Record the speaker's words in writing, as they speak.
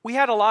We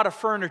had a lot of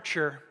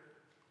furniture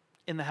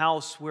in the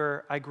house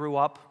where I grew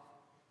up.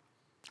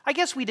 I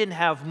guess we didn't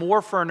have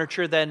more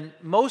furniture than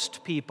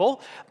most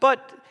people,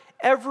 but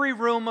every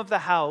room of the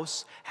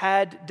house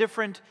had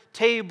different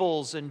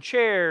tables and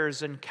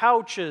chairs and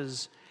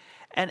couches,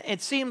 and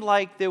it seemed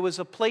like there was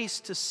a place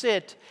to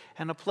sit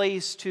and a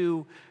place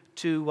to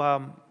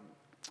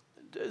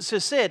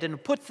sit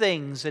and put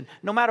things, and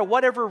no matter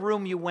whatever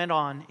room you went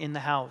on in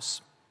the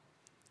house.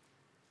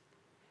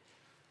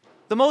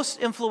 The most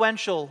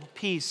influential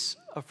piece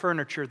of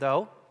furniture,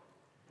 though,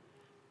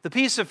 the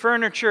piece of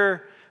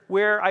furniture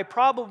where I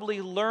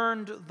probably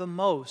learned the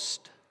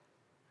most,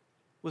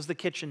 was the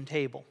kitchen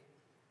table.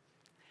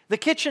 The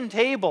kitchen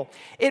table,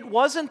 it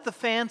wasn't the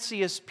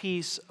fanciest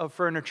piece of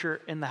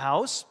furniture in the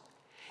house.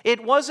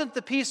 It wasn't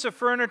the piece of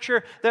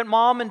furniture that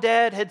Mom and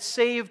Dad had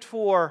saved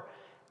for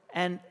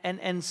and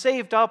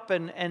saved up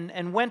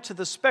and went to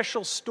the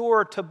special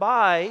store to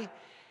buy.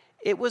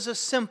 It was a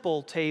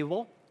simple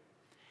table.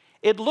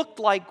 It looked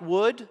like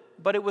wood,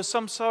 but it was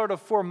some sort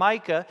of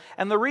formica.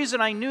 And the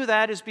reason I knew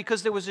that is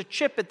because there was a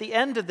chip at the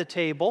end of the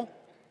table,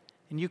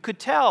 and you could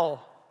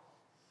tell.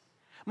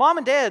 Mom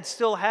and Dad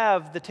still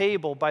have the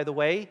table, by the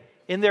way,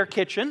 in their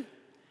kitchen.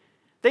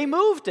 They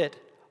moved it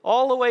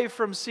all the way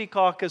from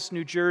Secaucus,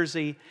 New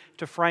Jersey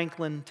to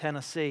Franklin,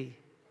 Tennessee.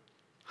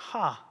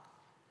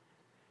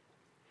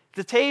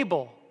 The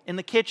table in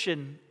the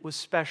kitchen was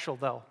special,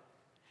 though.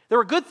 There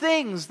were good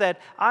things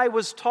that I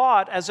was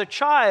taught as a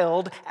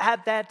child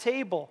at that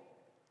table.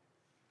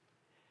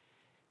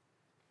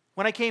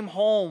 When I came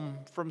home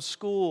from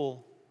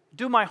school,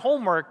 do my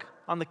homework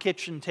on the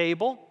kitchen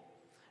table,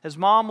 as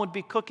Mom would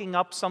be cooking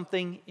up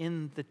something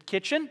in the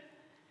kitchen,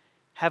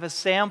 have a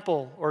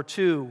sample or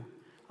two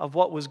of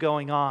what was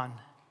going on.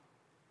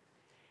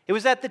 It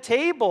was at the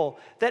table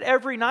that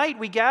every night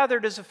we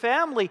gathered as a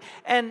family,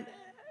 and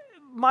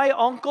my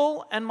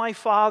uncle and my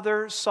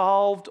father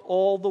solved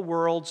all the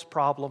world's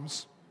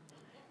problems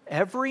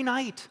every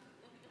night.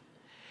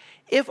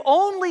 If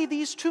only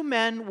these two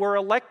men were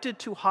elected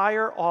to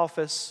higher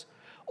office,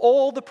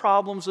 all the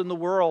problems in the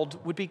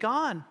world would be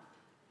gone.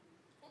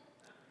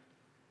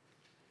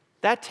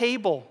 That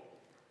table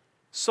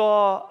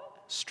saw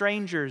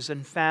strangers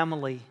and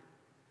family.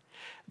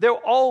 There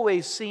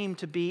always seemed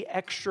to be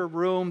extra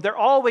room. There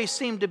always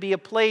seemed to be a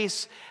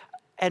place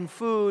and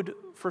food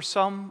for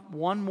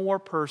one more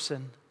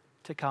person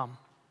to come.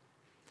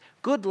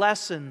 Good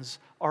lessons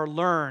are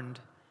learned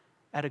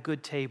at a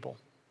good table.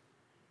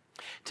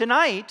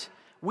 Tonight,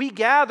 we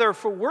gather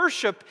for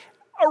worship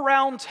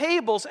around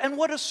tables, and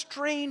what a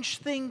strange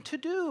thing to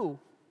do.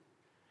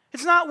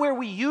 It's not where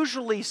we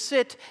usually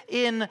sit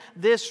in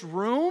this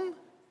room.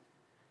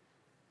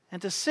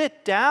 And to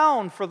sit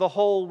down for the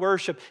whole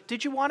worship.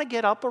 Did you want to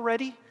get up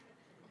already?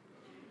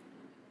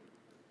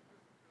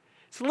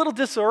 It's a little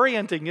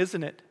disorienting,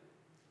 isn't it?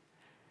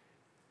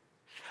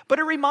 But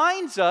it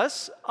reminds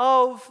us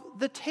of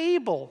the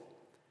table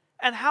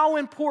and how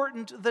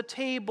important the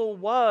table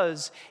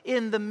was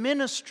in the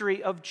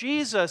ministry of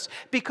Jesus.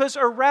 Because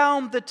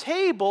around the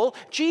table,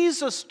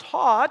 Jesus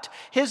taught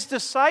his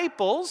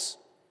disciples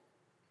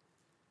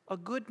a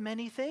good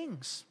many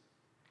things.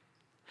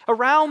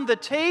 Around the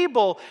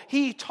table,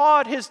 he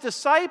taught his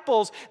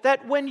disciples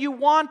that when you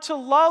want to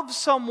love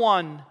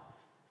someone,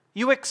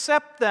 you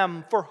accept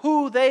them for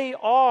who they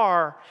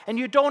are, and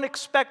you don't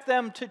expect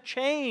them to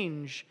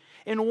change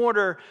in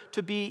order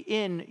to be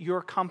in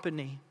your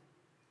company.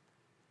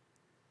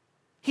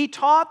 He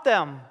taught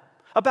them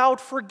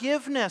about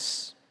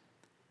forgiveness,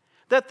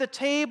 that the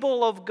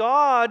table of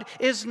God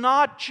is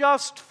not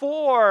just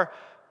for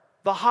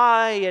the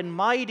high and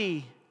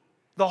mighty,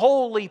 the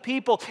holy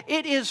people.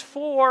 It is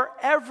for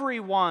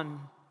everyone,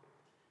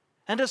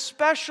 and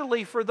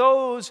especially for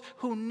those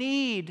who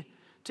need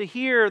to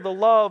hear the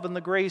love and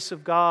the grace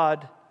of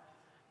God,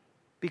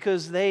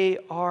 because they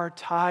are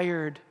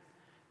tired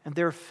and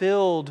they're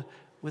filled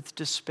with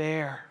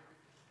despair.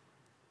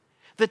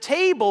 The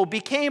table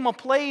became a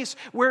place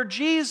where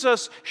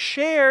Jesus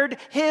shared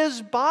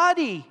his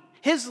body,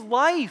 his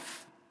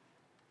life.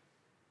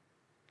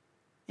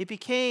 It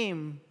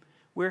became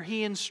where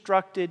he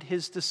instructed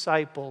his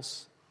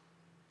disciples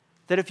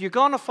that if you're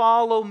going to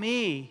follow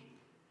me,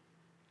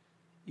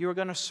 you're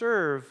going to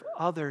serve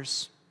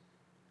others.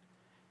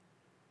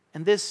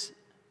 And this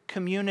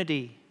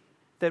community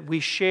that we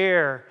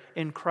share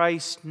in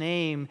Christ's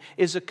name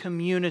is a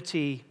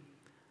community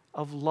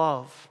of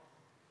love.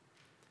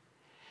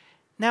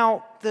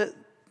 Now,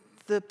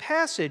 the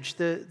passage,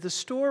 the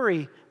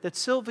story that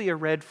Sylvia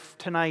read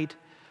tonight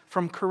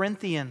from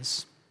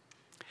Corinthians,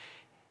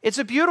 it's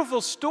a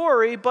beautiful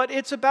story, but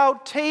it's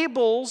about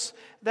tables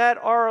that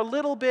are a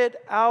little bit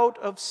out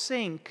of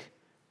sync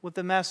with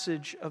the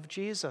message of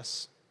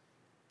Jesus.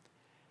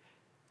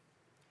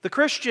 The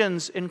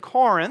Christians in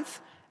Corinth,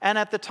 and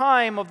at the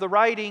time of the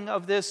writing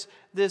of this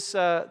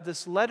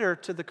letter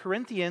to the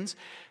Corinthians,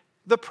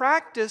 the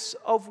practice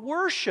of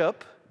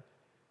worship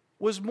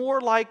was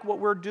more like what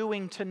we're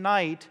doing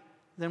tonight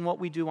than what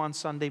we do on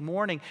Sunday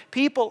morning.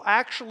 People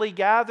actually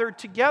gathered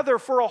together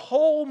for a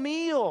whole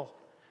meal.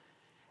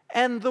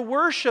 and the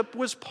worship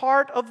was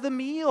part of the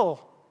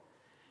meal.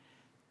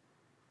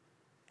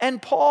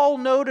 And Paul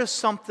noticed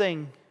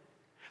something.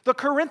 The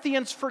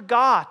Corinthians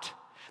forgot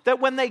that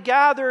when they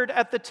gathered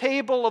at the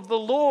table of the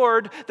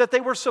Lord, that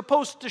they were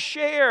supposed to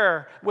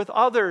share with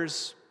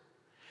others.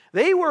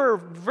 They were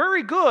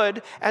very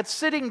good at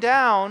sitting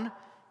down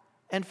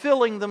and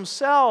filling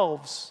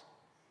themselves,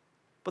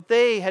 but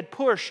they had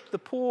pushed the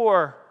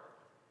poor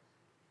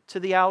to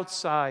the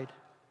outside.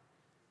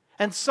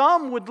 And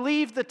some would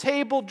leave the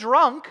table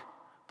drunk.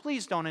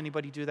 Please don't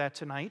anybody do that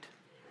tonight.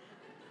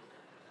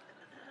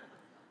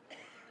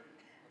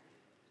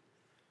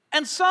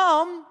 And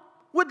some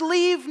would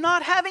leave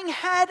not having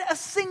had a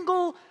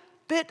single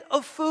bit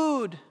of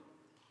food.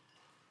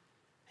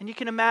 And you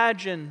can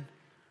imagine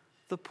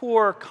the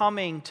poor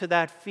coming to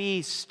that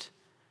feast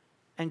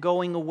and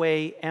going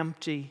away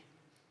empty.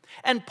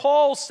 And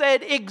Paul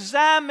said,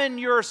 examine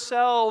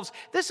yourselves.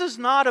 This is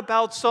not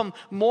about some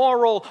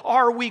moral,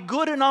 are we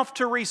good enough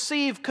to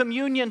receive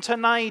communion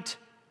tonight?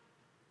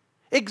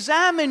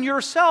 Examine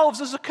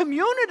yourselves as a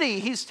community,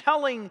 he's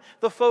telling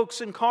the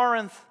folks in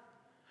Corinth.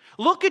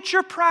 Look at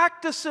your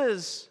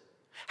practices.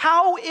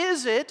 How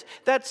is it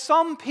that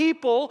some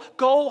people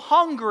go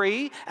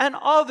hungry and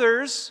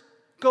others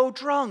go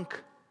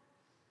drunk?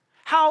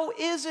 How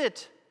is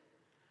it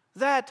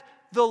that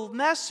the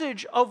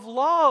message of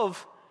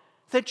love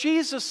that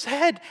Jesus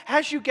said,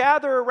 as you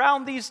gather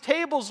around these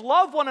tables,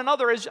 love one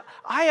another as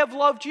I have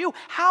loved you,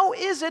 how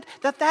is it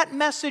that that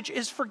message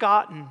is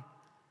forgotten?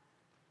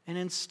 And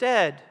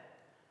instead,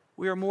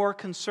 we are more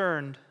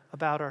concerned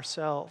about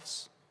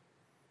ourselves.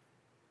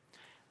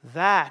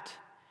 That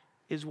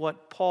is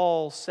what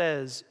Paul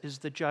says is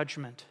the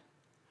judgment.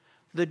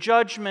 The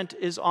judgment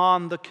is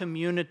on the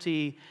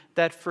community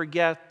that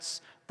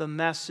forgets the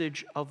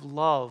message of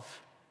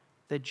love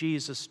that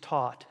Jesus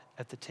taught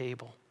at the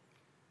table.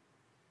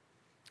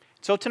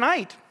 So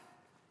tonight,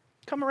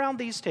 come around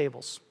these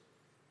tables.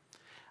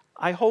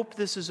 I hope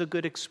this is a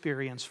good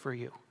experience for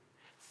you.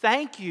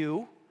 Thank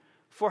you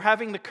for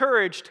having the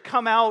courage to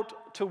come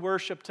out to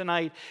worship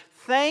tonight.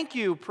 Thank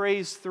you,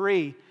 Praise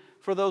 3,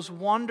 for those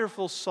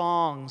wonderful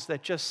songs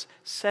that just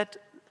set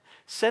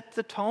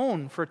the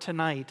tone for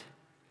tonight.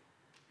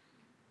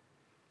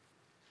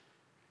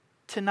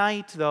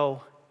 Tonight,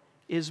 though,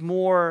 is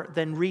more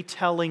than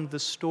retelling the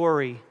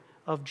story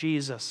of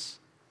Jesus.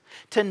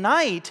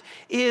 Tonight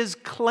is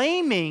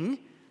claiming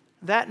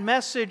that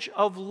message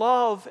of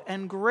love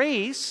and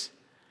grace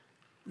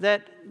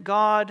that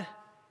God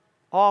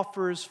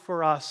offers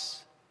for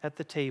us at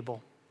the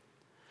table.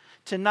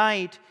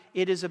 Tonight,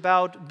 it is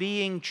about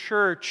being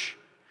church,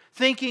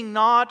 thinking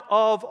not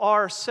of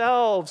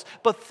ourselves,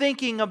 but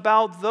thinking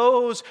about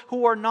those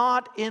who are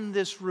not in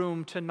this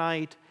room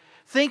tonight,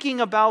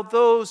 thinking about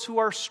those who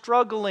are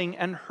struggling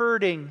and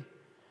hurting,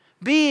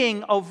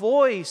 being a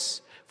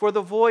voice for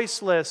the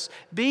voiceless,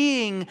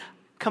 being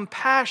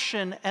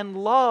compassion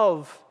and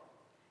love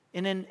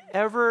in an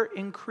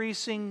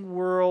ever-increasing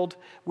world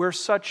where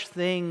such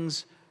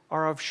things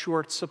are of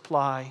short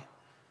supply.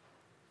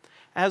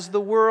 As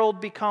the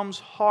world becomes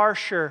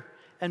harsher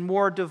and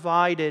more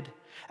divided,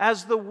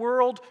 as the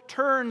world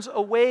turns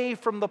away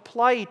from the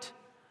plight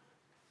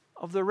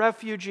of the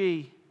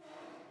refugee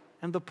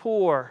and the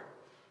poor,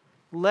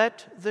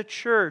 let the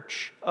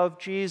church of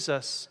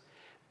Jesus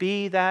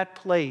be that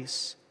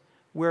place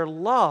where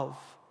love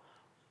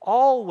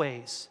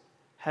always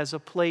has a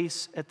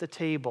place at the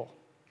table,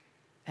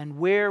 and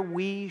where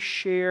we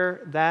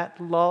share that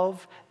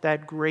love,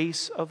 that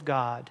grace of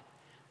God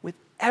with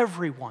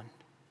everyone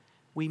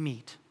we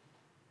meet.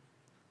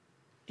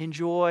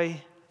 Enjoy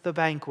the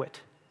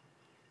banquet.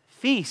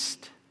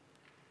 Feast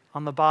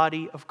on the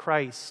body of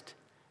Christ,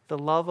 the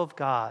love of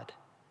God,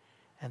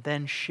 and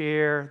then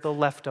share the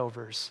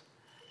leftovers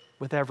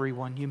with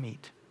everyone you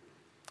meet.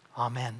 Amen.